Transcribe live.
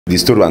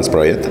Disturbance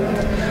project.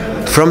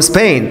 From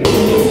Spain.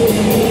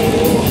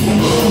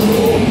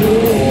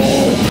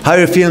 How are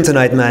you feeling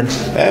tonight, man?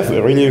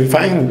 Really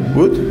fine,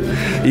 good.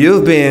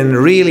 You've been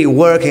really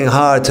working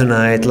hard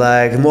tonight,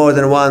 like more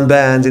than one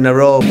band in a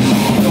row.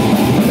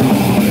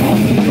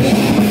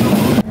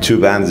 Two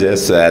bands,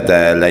 yes,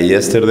 like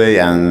yesterday,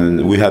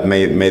 and we have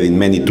made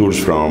many tours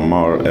from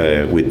more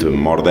with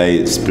more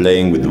days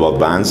playing with both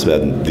bands.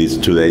 But these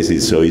 2 days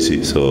is so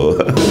easy. So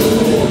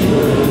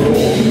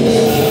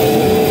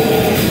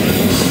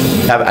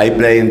I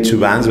play in two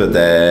bands, but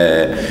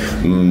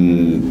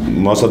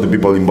most of the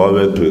people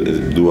involved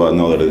do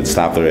another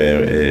stuff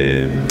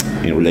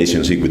in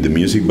relationship with the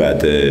music.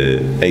 But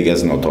I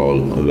guess not all.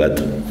 But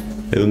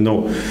I don't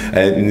know.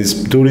 And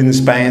this tour in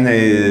Spain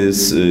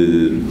is.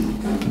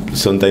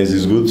 Sometimes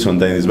it's good,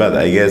 sometimes it's bad.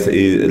 I guess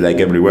like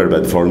everywhere,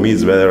 but for me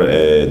it's better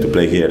to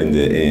play here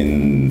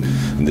in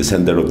the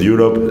center of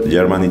Europe.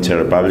 Germany, Czech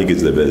Republic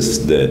is the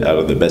best.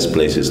 Are the best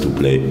places to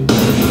play.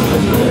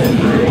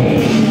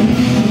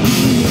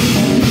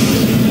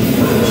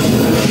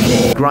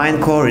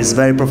 Grindcore is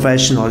very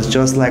professional. It's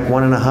just like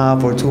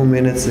 1.5 or 2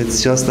 minutes.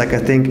 It's just like, I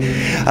think,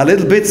 a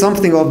little bit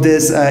something of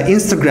this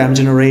Instagram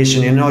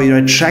generation. You know, your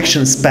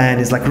attraction span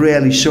is like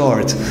really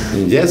short.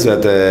 Yes,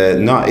 but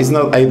no, it's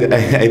not.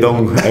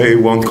 I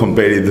won't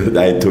compare it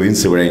to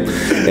Instagram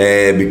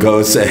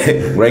because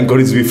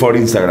Grindcore is before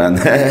Instagram.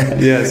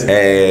 Yes.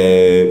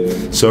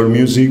 Short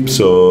music,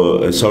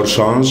 so short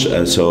songs.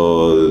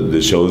 So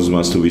the shows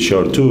must be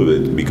short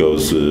too,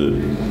 because.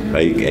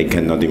 I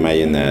cannot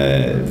imagine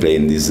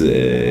playing this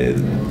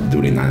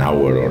during an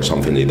hour or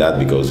something like that,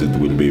 because it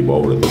will be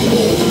boring.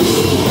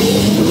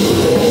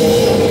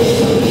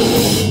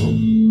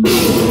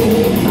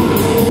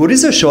 What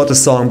is your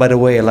shortest song, by the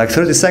way? Like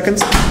 30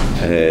 seconds?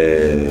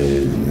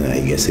 I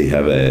guess I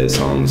have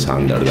songs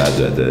under that,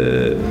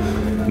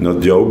 not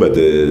Joe, but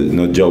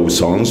not Joe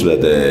songs,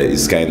 but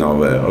it's kind of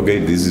okay.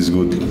 This is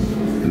good,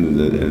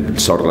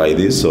 sort like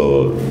this,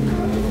 so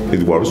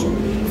it works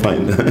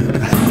fine.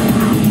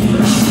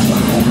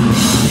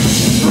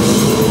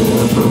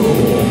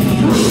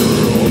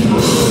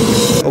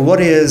 What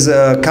is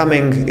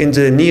coming in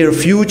the near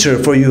future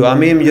for you? I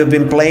mean, you've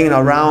been playing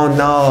around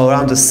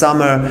the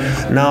summer.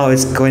 Now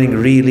it's going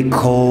really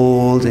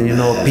cold, and you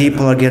know,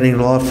 people are getting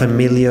a lot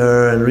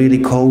familiar and really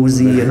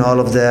cozy and all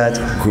of that.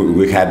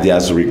 We had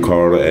just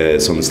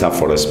record some stuff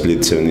for a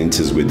split 7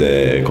 inches with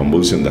the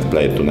Convulsion that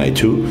played tonight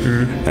too,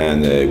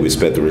 and we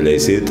expect to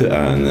release it,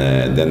 and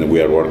then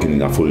we are working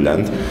in a full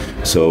length.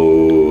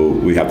 So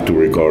we have to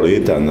record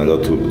it and a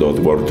lot of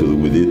work to do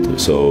with it.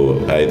 So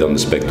I don't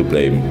expect to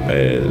play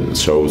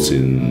shows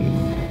in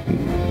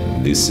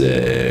this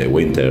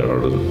winter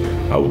or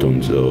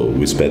autumn. So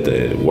we expect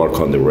work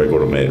on the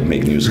record,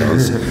 make new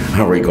songs,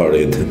 and record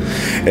it.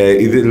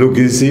 It looks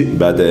easy,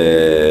 but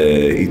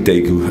it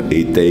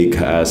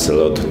take us a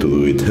lot to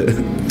do it.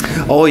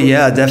 Oh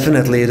yeah,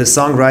 definitely. The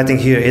songwriting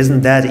here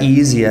isn't that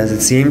easy as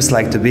it seems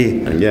like to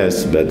be.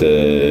 Yes, but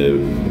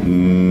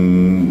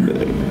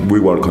we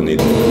work on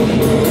it.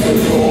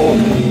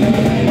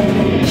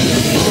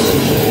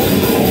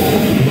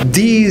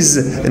 These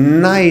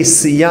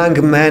nice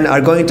young men are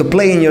going to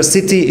play in your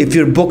city if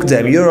you book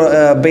them.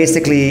 You're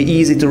basically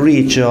easy to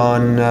reach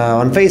on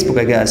Facebook,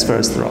 I guess,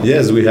 first of all.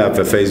 Yes, we have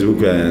a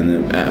Facebook,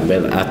 and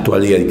well,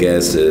 actually, I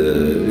guess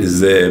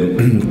is the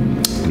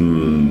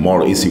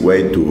more easy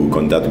way to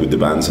contact with the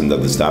bands and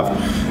that stuff,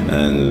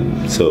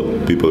 and so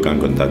people can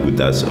contact with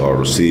us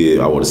or see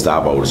our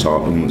stuff, our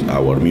songs,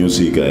 our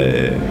music,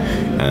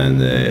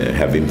 and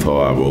have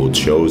info about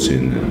shows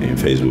in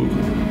Facebook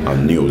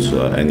and news,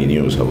 any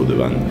news about the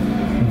band.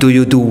 Do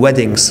you do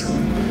weddings?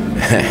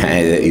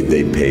 If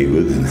they pay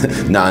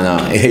good. No,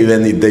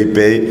 even if they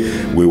pay,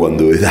 we won't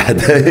do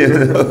that. You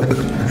know?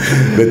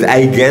 But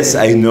I guess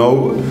I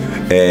know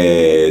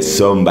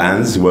some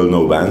bands,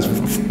 well-known bands,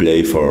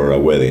 play for a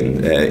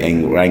wedding,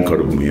 and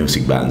Grindcore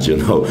music bands, you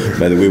know,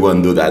 but we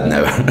won't do that,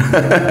 never.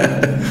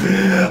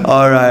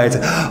 All right,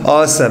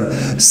 awesome.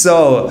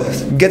 So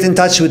get in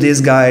touch with these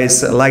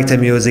guys, like their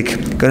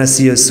music. Gonna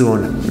see you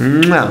soon.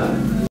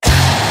 Mwah.